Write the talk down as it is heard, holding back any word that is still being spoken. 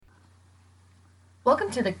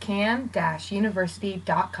Welcome to the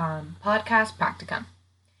cam-university.com podcast practicum.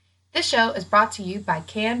 This show is brought to you by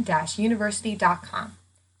cam-university.com,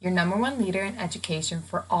 your number one leader in education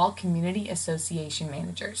for all community association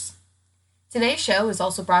managers. Today's show is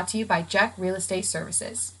also brought to you by Jack Real Estate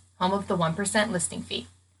Services, home of the 1% listing fee.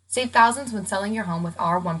 Save thousands when selling your home with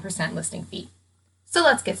our 1% listing fee. So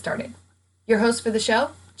let's get started. Your host for the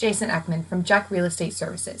show, Jason Eckman from Jack Real Estate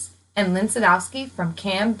Services, and Lynn Sadowski from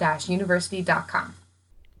cam-university.com.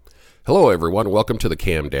 Hello, everyone. Welcome to the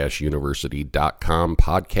cam-university.com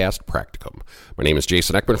podcast practicum. My name is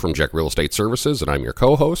Jason Eckman from Jack Real Estate Services, and I'm your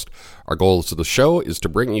co-host. Our goal of the show is to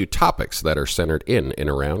bring you topics that are centered in and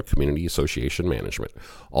around community association management.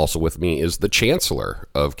 Also with me is the chancellor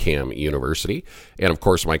of Cam University, and of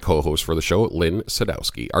course, my co-host for the show, Lynn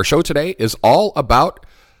Sadowski. Our show today is all about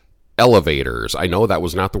elevators. I know that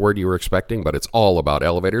was not the word you were expecting, but it's all about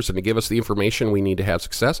elevators. And to give us the information we need to have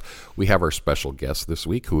success, we have our special guest this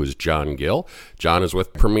week, who is John Gill. John is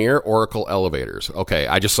with Premier Oracle Elevators. Okay,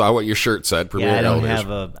 I just saw what your shirt said. Premier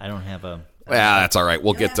Elevators. I don't have a. Yeah, that's all right.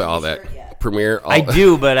 We'll get to all that. Premier. I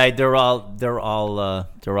do, but they're all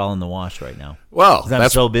in the wash right now. Well, I'm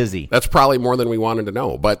so busy. That's probably more than we wanted to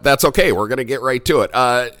know, but that's okay. We're going to get right to it.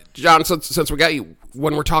 John, since we got you,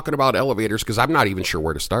 when we're talking about elevators, because I'm not even sure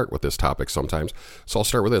where to start with this topic sometimes, so I'll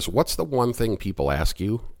start with this. What's the one thing people ask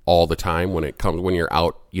you all the time when you're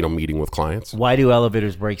out, meeting with clients? Why do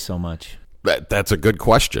elevators break so much? That's a good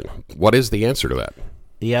question. What is the answer to that?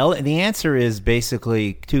 The answer is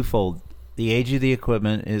basically twofold. The age of the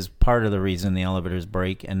equipment is part of the reason the elevators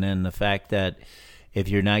break, and then the fact that if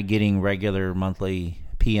you're not getting regular monthly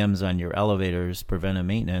PMs on your elevators, preventive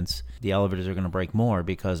maintenance, the elevators are going to break more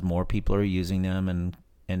because more people are using them, and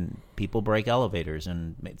people break elevators,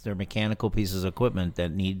 and they're mechanical pieces of equipment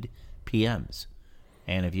that need PMs.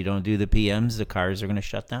 And if you don't do the PMs, the cars are going to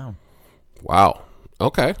shut down. Wow.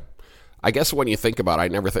 Okay. I guess when you think about it, I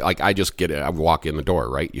never think, I just get it. I walk in the door,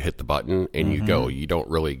 right? You hit the button and you go. You don't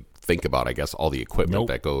really think about, I guess, all the equipment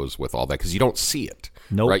that goes with all that because you don't see it,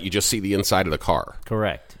 right? You just see the inside of the car.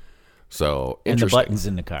 Correct. So and the buttons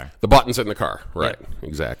in the car. The buttons in the car, right? Yep.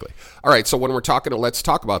 Exactly. All right. So when we're talking, let's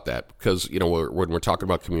talk about that because when we're talking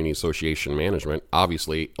about community association management,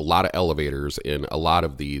 obviously a lot of elevators in a lot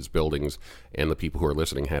of these buildings, and the people who are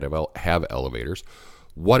listening have elevators.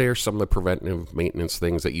 What are some of the preventive maintenance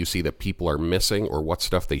things that you see that people are missing, or what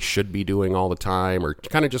stuff they should be doing all the time, or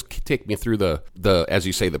kind of just take me through the as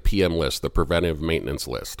you say, the PM list, the preventive maintenance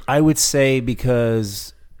list? I would say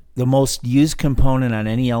because the most used component on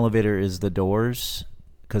any elevator is the doors,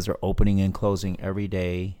 because they're opening and closing every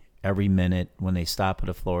day, every minute. When they stop at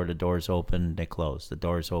a floor, the doors open, they close. The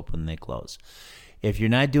doors open, they close. If you're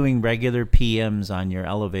not doing regular PMs on your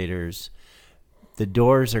elevators, the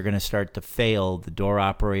doors are going to start to fail. The door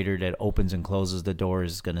operator that opens and closes the door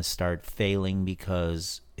is going to start failing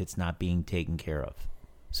because it's not being taken care of.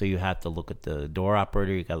 So you have to look at the door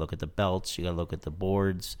operator, you got to look at the belts, you got to look at the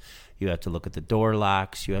boards, you have to look at the door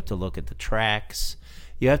locks, you have to look at the tracks.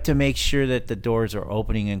 You have to make sure that the doors are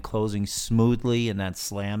opening and closing smoothly and not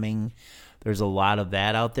slamming. There's a lot of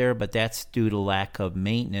that out there, but that's due to lack of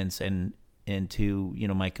maintenance and to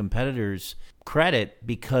my competitors' credit,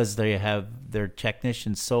 because they have their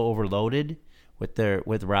technicians so overloaded with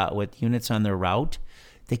units on their route,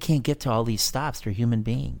 they can't get to all these stops. They're human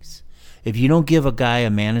beings. If you don't give a guy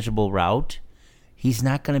a manageable route, he's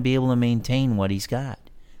not going to be able to maintain what he's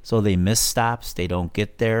got. So they miss stops. They don't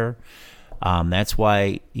get there. That's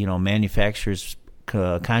why manufacturers'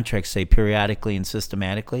 contracts say periodically and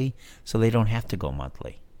systematically, so they don't have to go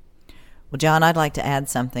monthly. Well, John, I'd like to add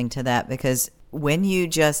something to that, because when you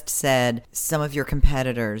just said some of your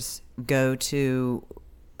competitors go to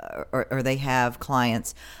or they have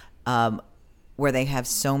clients where they have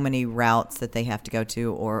so many routes that they have to go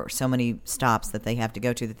to, or so many stops that they have to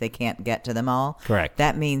go to that they can't get to them all. Correct.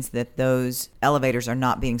 That means that those elevators are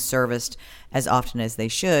not being serviced as often as they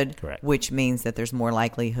should. Correct. Which means that there's more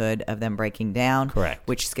likelihood of them breaking down. Correct.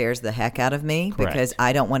 Which scares the heck out of me. Correct. Because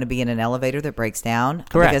I don't want to be in an elevator that breaks down.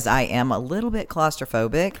 Correct. Because I am a little bit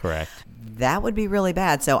claustrophobic. Correct. That would be really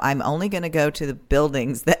bad. So I'm only going to go to the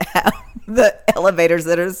buildings that have the elevators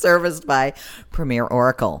that are serviced by Premier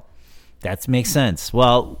Oracle. That makes sense.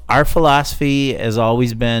 Well, our philosophy has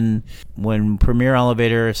always been, when Premier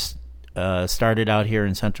Elevators started out here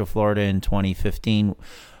in Central Florida in 2015,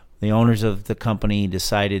 the owners of the company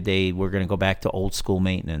decided they were going to go back to old school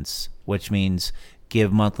maintenance, which means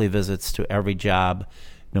give monthly visits to every job,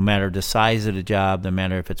 no matter the size of the job, no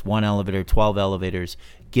matter if it's one elevator, 12 elevators,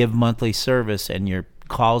 give monthly service, and your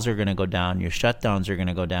calls are going to go down, your shutdowns are going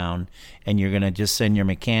to go down, and you're going to just send your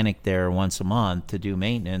mechanic there once a month to do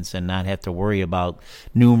maintenance and not have to worry about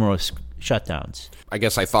numerous shutdowns. I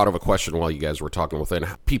guess I thought of a question while you guys were talking within.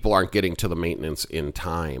 People aren't getting to the maintenance in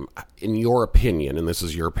time. In your opinion, and this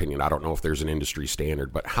is your opinion, I don't know if there's an industry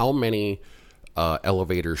standard, but how many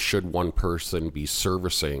elevators should one person be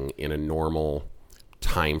servicing in a normal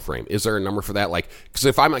time frame? Is there a number for that? Like, because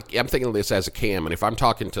if I'm thinking of this as a CAM, and if I'm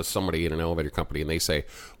talking to somebody in an elevator company and they say,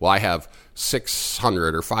 well, I have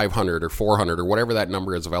 600 or 500 or 400 or whatever that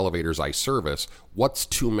number is of elevators I service, what's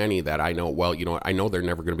too many that I know, well, you know what, I know they're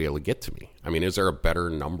never going to be able to get to me? I mean, is there a better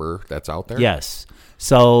number that's out there? Yes.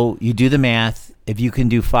 So you do the math. If you can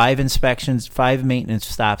do 5 inspections, 5 maintenance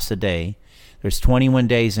stops a day, there's 21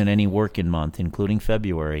 days in any working month, including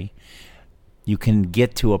February. You can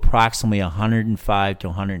get to approximately 105 to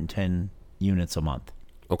 110 units a month.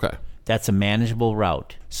 Okay. That's a manageable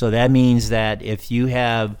route. So that means that if you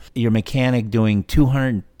have your mechanic doing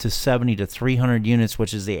 200 to 70 to 300 units,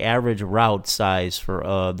 which is the average route size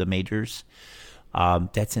for the majors,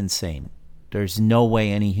 that's insane. There's no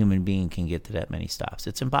way any human being can get to that many stops.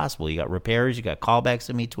 It's impossible. You got repairs, you got callbacks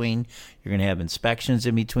in between. You're going to have inspections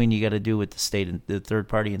in between. You got to do with the state and the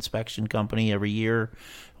third-party inspection company every year,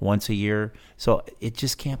 once a year. So it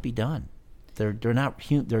just can't be done. They're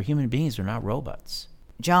human beings. They're not robots.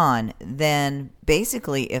 John, then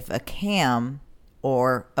basically if a CAM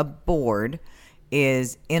or a board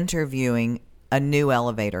is interviewing a new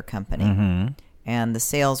elevator company, and the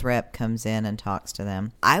sales rep comes in and talks to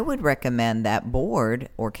them, I would recommend that board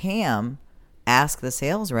or CAM ask the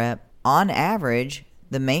sales rep, on average,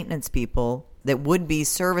 the maintenance people that would be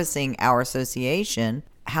servicing our association,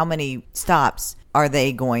 how many stops are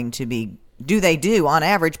they going to be, do they do on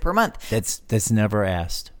average per month? That's never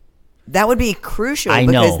asked. That would be crucial I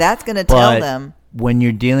because know, that's going to tell but them. When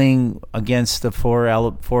you're dealing against the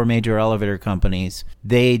four major elevator companies,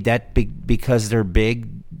 because they're big,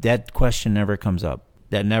 that question never comes up.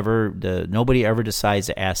 Nobody ever decides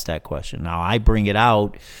to ask that question. Now I bring it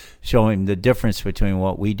out, showing the difference between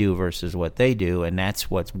what we do versus what they do, and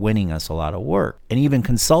that's what's winning us a lot of work. And even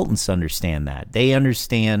consultants understand that. They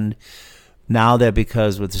understand now that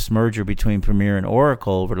because with this merger between Premier and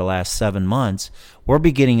Oracle over the last 7 months, we've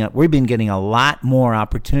been getting a lot more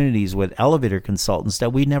opportunities with elevator consultants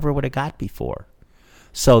that we never would have got before.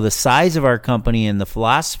 So the size of our company and the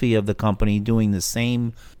philosophy of the company doing the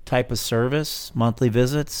same type of service, monthly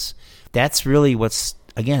visits, that's really what's,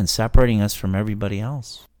 again, separating us from everybody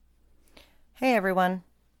else. Hey, everyone.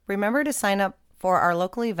 Remember to sign up for our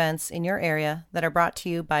local events in your area that are brought to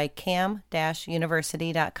you by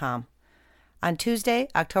cam-university.com. On Tuesday,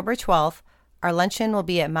 October 12th, our luncheon will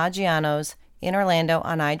be at Maggiano's in Orlando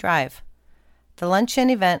on I-Drive. The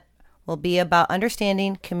luncheon event will be about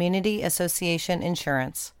understanding community association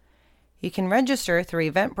insurance. You can register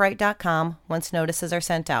through eventbrite.com once notices are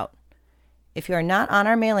sent out. If you are not on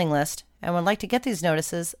our mailing list and would like to get these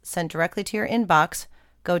notices sent directly to your inbox,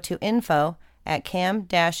 go to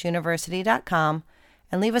info@cam-university.com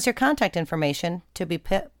and leave us your contact information to be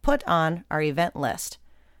put on our event list.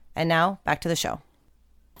 And now, back to the show.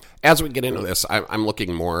 As we get into this, I'm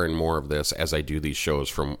looking more and more of this as I do these shows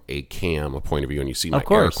from a CAM, a point of view, and you see my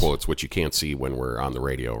air quotes, which you can't see when we're on the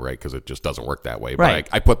radio, right? Because it just doesn't work that way. Right.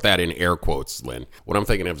 But I put that in air quotes, Lynn. What I'm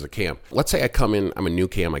thinking of is a CAM. Let's say I'm a new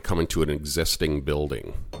CAM, I come into an existing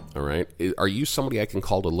building, all right? Are you somebody I can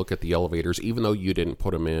call to look at the elevators, even though you didn't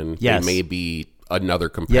put them in? Yes. They may be another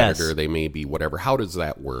competitor, Yes. They may be whatever. How does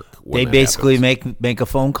that work? They basically make a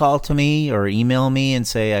phone call to me or email me and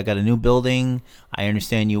say, I got a new building. I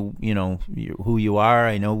understand you know who you are.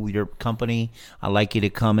 I know your company. I'd like you to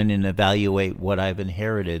come in and evaluate what I've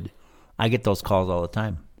inherited. I get those calls all the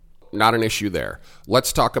time. Not an issue there.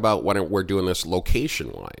 Let's talk about when we're doing this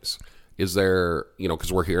location-wise. Is there,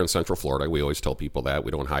 because we're here in Central Florida, we always tell people that.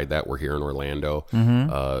 We don't hide that. We're here in Orlando.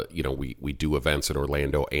 We do events in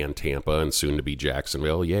Orlando and Tampa and soon to be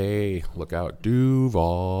Jacksonville. Yay, look out,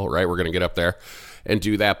 Duval, right? We're going to get up there and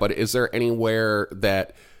do that. But is there anywhere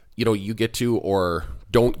that, you get to or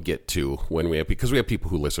don't get to because we have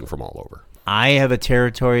people who listen from all over? I have a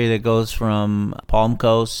territory that goes from Palm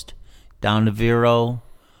Coast down to Vero,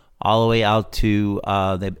 all the way out to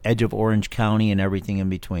the edge of Orange County and everything in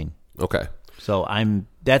between. Okay. So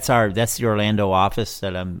that's the Orlando office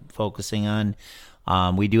that I'm focusing on.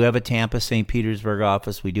 We do have a Tampa, St. Petersburg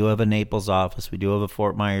office. We do have a Naples office. We do have a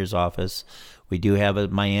Fort Myers office. We do have a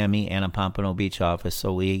Miami and a Pompano Beach office.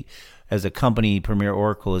 So we, as a company, Premier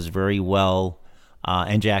Oracle is very well,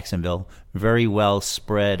 and Jacksonville, very well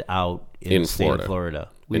spread out in the state of Florida.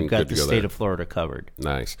 We've got the state of Florida covered.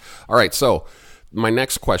 Nice. All right. So My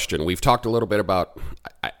next question, we've talked a little bit about,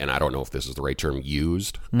 and I don't know if this is the right term,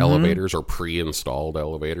 used elevators or pre-installed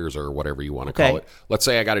elevators or whatever you want to call it. Let's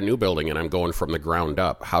say I got a new building and I'm going from the ground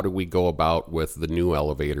up. How do we go about with the new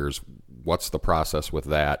elevators? What's the process with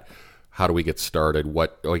that? How do we get started?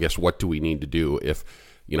 What do we need to do if,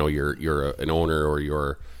 you're an owner or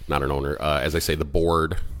you're not an owner, as I say, the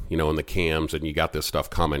board, and the cams, and you got this stuff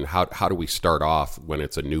coming. How do we start off when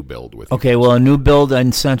it's a new build with you? Okay, well, a new build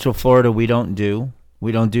in Central Florida we don't do.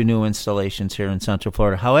 We don't do new installations here in Central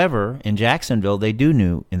Florida. However, in Jacksonville, they do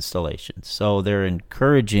new installations. So they're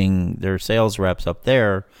encouraging their sales reps up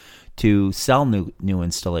there to sell new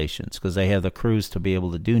installations because they have the crews to be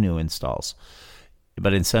able to do new installs.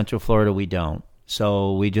 But in Central Florida, we don't.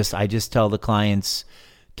 So I just tell the clients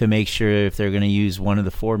to make sure if they're going to use one of the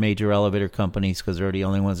 4 major elevator companies, because they're the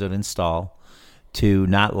only ones that install, to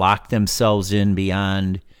not lock themselves in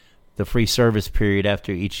beyond the free service period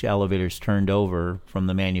after each elevator is turned over from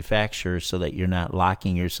the manufacturer, so that you're not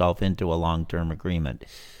locking yourself into a long-term agreement.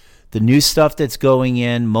 The new stuff that's going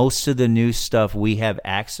in, most of the new stuff we have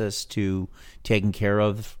access to taking care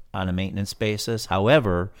of on a maintenance basis.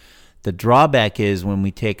 However, the drawback is when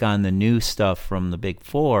we take on the new stuff from the Big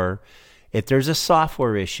Four, if there's a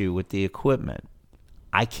software issue with the equipment,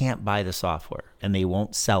 I can't buy the software and they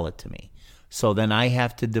won't sell it to me. So then I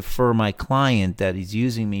have to defer my client that is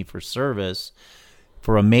using me for service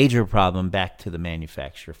for a major problem back to the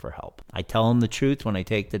manufacturer for help. I tell them the truth when I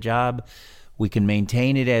take the job. We can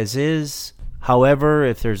maintain it as is. However,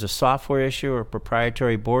 if there's a software issue or a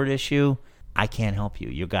proprietary board issue, I can't help you.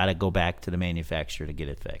 You got to go back to the manufacturer to get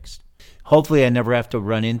it fixed. Hopefully I never have to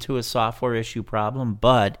run into a software issue problem,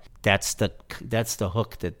 but that's the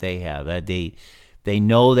hook that they have. They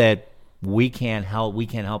know that we can't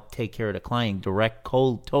help take care of the client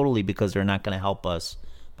totally, because they're not going to help us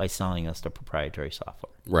by selling us the proprietary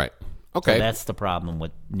software. Right. Okay. So that's the problem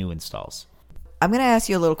with new installs. I'm going to ask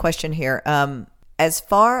you a little question here. As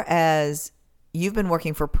far as you've been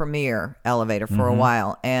working for Premier Elevator for a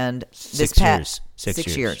while, and this 6 years.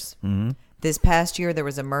 6 years. Mm-hmm. This past year, there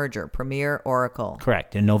was a merger, Premier Oracle.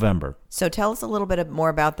 Correct, in November. So tell us a little bit more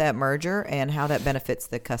about that merger and how that benefits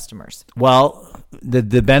the customers. Well,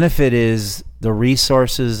 the benefit is the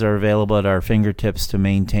resources are available at our fingertips to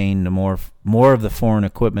maintain the more of the foreign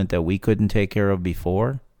equipment that we couldn't take care of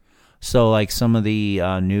before. So like some of the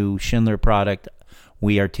new Schindler product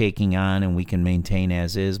we are taking on and we can maintain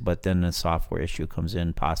as is, but then the software issue comes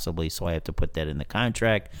in possibly, so I have to put that in the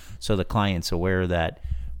contract so the client's aware that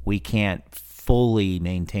we can't fully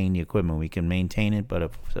maintain the equipment. We can maintain it, but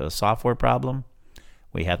if a software problem,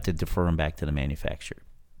 we have to defer them back to the manufacturer.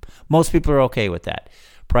 Most people are okay with that.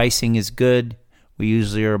 Pricing is good. We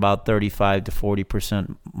usually are about 35 to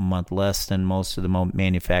 40% a month less than most of the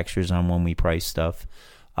manufacturers on when we price stuff.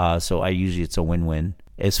 So it's a win-win.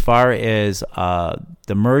 As far as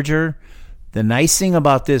the merger, the nice thing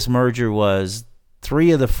about this merger was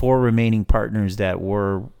 3 of the 4 remaining partners that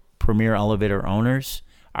were Premier Elevator owners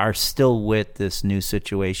are still with this new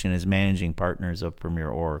situation as managing partners of Premier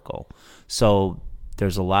Oracle. So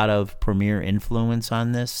there's a lot of Premier influence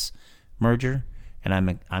on this merger,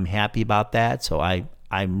 and I'm happy about that. So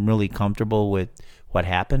I'm really comfortable with what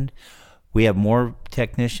happened. We have more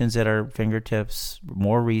technicians at our fingertips,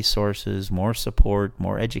 more resources, more support,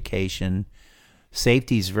 more education.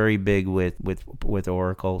 Safety is very big with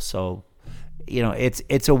Oracle. So,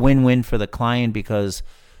 it's a win-win for the client because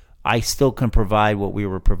I still can provide what we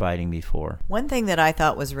were providing before. One thing that I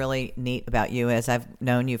thought was really neat about you, as I've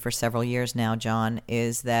known you for several years now, John,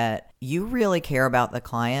 is that you really care about the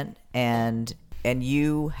client and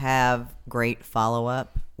you have great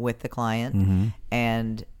follow-up with the client,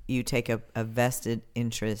 and you take a vested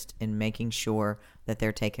interest in making sure that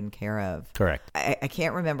they're taken care of. Correct. I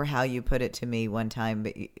can't remember how you put it to me one time,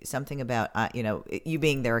 but something about, you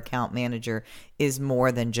being their account manager is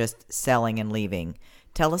more than just selling and leaving.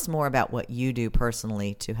 Tell us more about what you do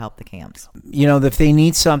personally to help the CAMs. If they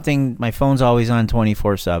need something, my phone's always on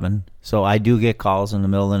 24/7. So I do get calls in the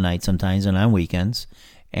middle of the night sometimes and on weekends.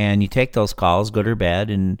 And you take those calls, good or bad,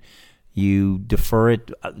 and you defer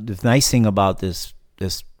it. The nice thing about this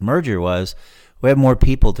merger was we have more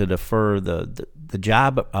people to defer the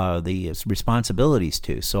job, the responsibilities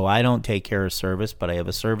to. So I don't take care of service, but I have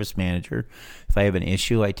a service manager. If I have an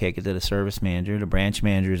issue, I take it to the service manager. The branch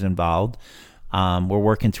manager is involved. We're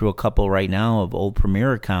working through a couple right now of old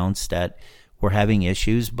Premier accounts that we're having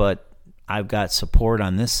issues, but I've got support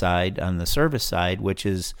on this side, on the service side, which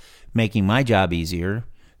is making my job easier.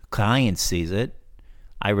 Client sees it.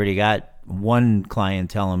 I already got one client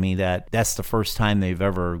telling me that that's the first time they've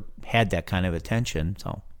ever had that kind of attention,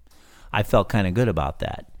 so I felt kind of good about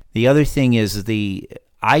that. The other thing is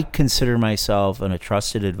I consider myself a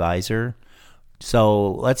trusted advisor.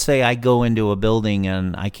 So let's say I go into a building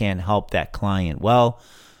and I can't help that client. Well,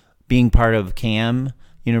 being part of CAM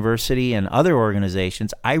University and other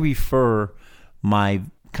organizations, I refer my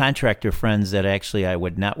contractor friends that actually I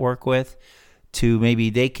would network with to maybe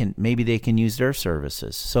they can use their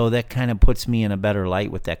services. So that kind of puts me in a better light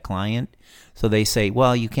with that client. So they say,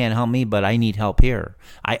 well, you can't help me, but I need help here.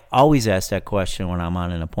 I always ask that question when I'm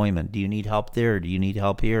on an appointment. Do you need help there? Do you need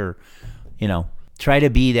help here? Try to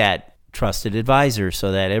be that trusted advisor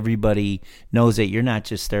so that everybody knows that you're not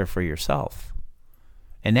just there for yourself.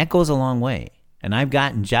 And that goes a long way. And I've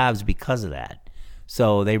gotten jobs because of that.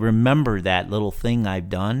 So they remember that little thing I've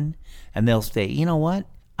done, and they'll say, you know what?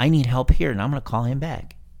 I need help here, and I'm going to call him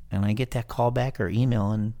back. And I get that call back or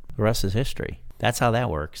email, and the rest is history. That's how that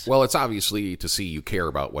works. Well, it's obviously to see you care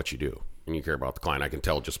about what you do, and you care about the client. I can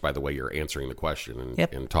tell just by the way you're answering the question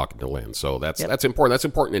and talking to Lynn. So that's important. That's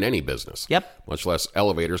important in any business. Yep. Much less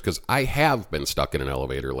elevators, because I have been stuck in an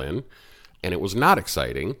elevator, Lynn, and it was not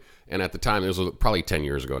exciting. And at the time, it was probably 10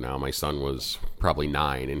 years ago now, my son was probably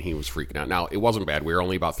 9, and he was freaking out. Now, it wasn't bad. We were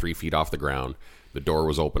only about 3 feet off the ground. The door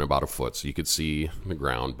was open about a foot, so you could see the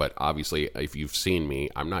ground. But obviously, if you've seen me,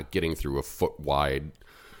 I'm not getting through a foot-wide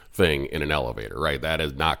thing in an elevator, right? That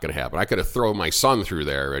is not going to happen. I could have thrown my son through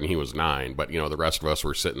there, and he was 9, but, the rest of us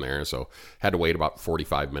were sitting there, so had to wait about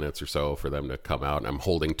 45 minutes or so for them to come out, and I'm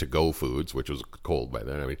holding to-go foods, which was cold by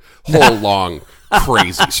then. I mean, whole long,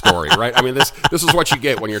 crazy story, right? I mean, this is what you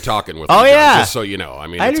get when you're talking with me, John, just so you know. I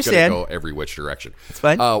mean, it's going to go every which direction. It's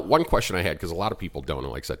fine. One question I had, because a lot of people don't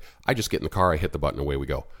know, like I said, I just get in the car, I hit the button, away we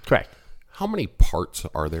go. Correct. How many parts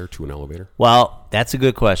are there to an elevator? Well, that's a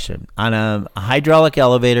good question. On a hydraulic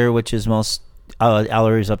elevator, which is most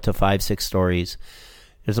elevators up to 5-6 stories,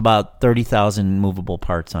 there's about 30,000 movable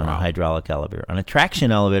parts on a hydraulic elevator. On a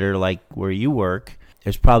traction elevator, like where you work,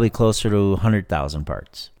 there's probably closer to 100,000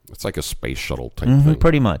 parts. It's like a space shuttle type thing.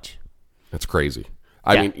 Pretty much. That's crazy.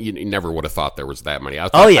 I mean, you never would have thought there was that many. I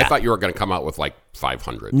thought you were going to come out with like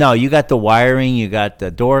 500. No, you got the wiring, you got the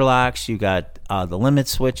door locks, you got the limit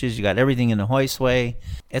switches, you got everything in the hoistway.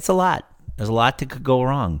 It's a lot. There's a lot that could go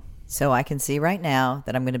wrong. So I can see right now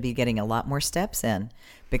that I'm going to be getting a lot more steps in,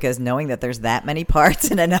 because knowing that there's that many parts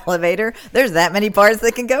in an elevator, there's that many parts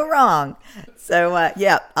that can go wrong. So,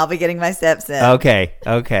 I'll be getting my steps in. Okay.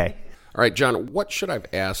 All right, John, what should I have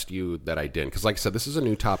asked you that I didn't? Because like I said, this is a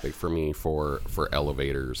new topic for me for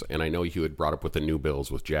elevators, and I know you had brought up with the new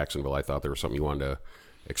bills with Jacksonville. I thought there was something you wanted to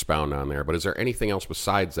expound on there. But is there anything else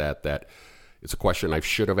besides that it's a question I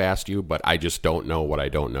should have asked you, but I just don't know what I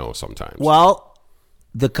don't know sometimes? Well,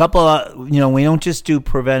 the couple, we don't just do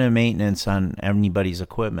preventive maintenance on anybody's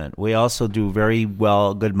equipment. We also do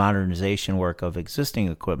good modernization work of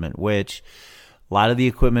existing equipment, which a lot of the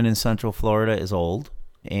equipment in Central Florida is old.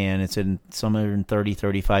 And it's some are 30,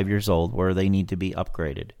 35 years old, where they need to be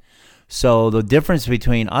upgraded. So the difference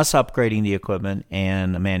between us upgrading the equipment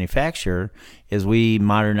and a manufacturer is we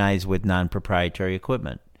modernize with non-proprietary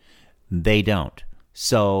equipment. They don't.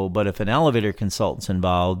 So, but if an elevator consultant's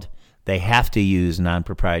involved, they have to use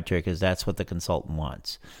non-proprietary because that's what the consultant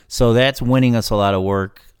wants. So that's winning us a lot of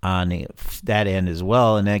work on that end as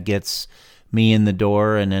well, and that gets me in the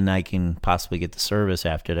door, and then I can possibly get the service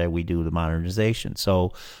after that. We do the modernization.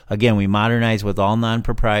 So again, we modernize with all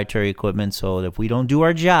non-proprietary equipment, so that if we don't do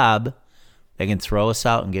our job, they can throw us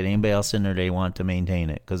out and get anybody else in there they want to maintain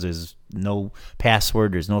it, because there's no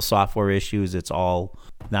password, there's no software issues, it's all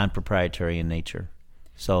non-proprietary in nature.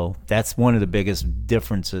 So that's one of the biggest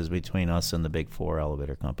differences between us and the big 4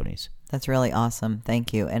 elevator companies. That's really awesome.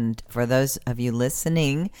 Thank you. And for those of you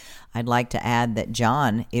listening, I'd like to add that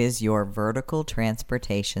John is your vertical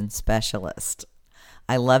transportation specialist.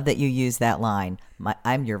 I love that you use that line.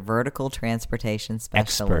 I'm your vertical transportation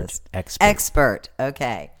specialist. Expert.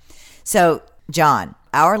 Okay. So, John,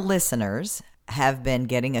 our listeners have been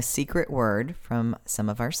getting a secret word from some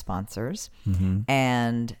of our sponsors. Mm-hmm.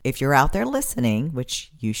 And if you're out there listening,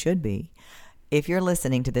 which you should be, if you're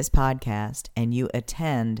listening to this podcast and you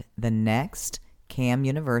attend the next CAM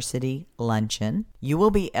University luncheon, you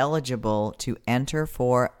will be eligible to enter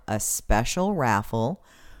for a special raffle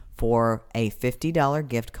for a $50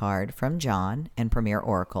 gift card from John and Premier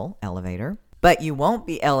Oracle Elevator. But you won't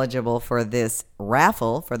be eligible for this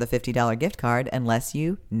raffle for the $50 gift card unless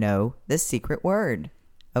you know the secret word.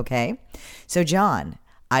 Okay? So, John,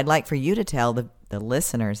 I'd like for you to tell the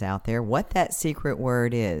listeners out there what that secret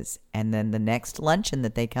word is. And then the next luncheon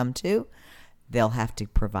that they come to, they'll have to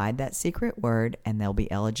provide that secret word, and they'll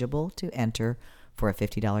be eligible to enter for a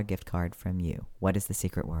 $50 gift card from you. What is the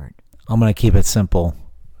secret word? I'm going to keep it simple.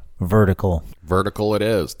 Vertical. Vertical it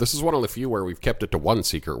is. This is one of the few where we've kept it to one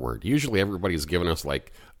secret word. Usually everybody's given us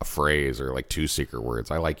like a phrase or like two secret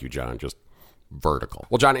words. I like you, John. Just vertical.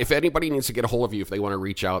 Well, John, if anybody needs to get a hold of you, if they want to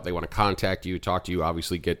reach out, they want to contact you, talk to you,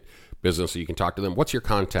 obviously get business so you can talk to them. What's your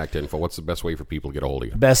contact info? What's the best way for people to get a hold of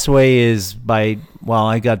you? Best way is I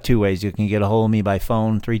got two ways. You can get a hold of me by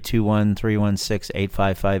phone,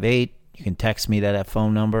 321-316-8558. You can text me that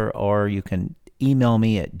phone number, or you can email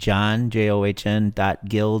me at john.gill, Gill,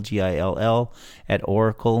 at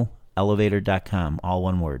oracleelevator.com, all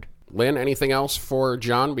one word. Lynn, anything else for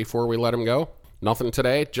John before we let him go? Nothing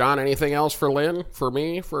today. John, anything else for Lynn, for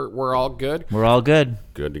me? We're all good? We're all good.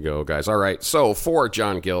 Good to go, guys. All right. So for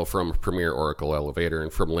John Gill from Premier Oracle Elevator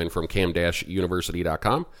and from Lynn from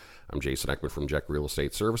cam-university.com, I'm Jason Ekman from Jack Real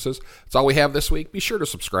Estate Services. That's all we have this week. Be sure to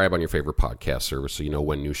subscribe on your favorite podcast service so you know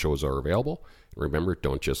when new shows are available. And remember,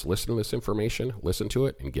 don't just listen to this information. Listen to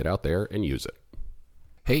it and get out there and use it.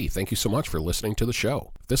 Hey, thank you so much for listening to the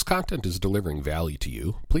show. If this content is delivering value to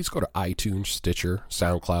you, please go to iTunes, Stitcher,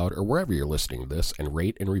 SoundCloud, or wherever you're listening to this and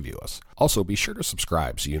rate and review us. Also, be sure to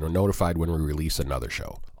subscribe so you're notified when we release another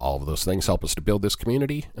show. All of those things help us to build this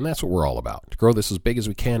community, and that's what we're all about. To grow this as big as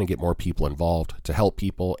we can and get more people involved, to help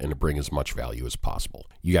people, and to bring as much value as possible.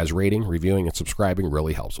 You guys rating, reviewing, and subscribing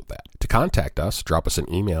really helps with that. To contact us, drop us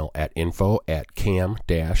an email at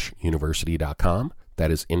info@cam-university.com. That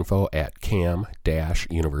is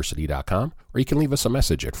info@cam-university.com, or you can leave us a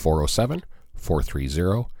message at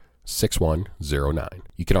 407-430-6109.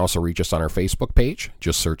 You can also reach us on our Facebook page.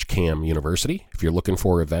 Just search CAM University. If you're looking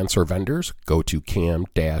for events or vendors, go to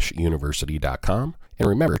cam-university.com. And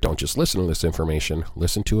remember, don't just listen to this information,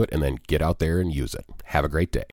 listen to it, and then get out there and use it. Have a great day.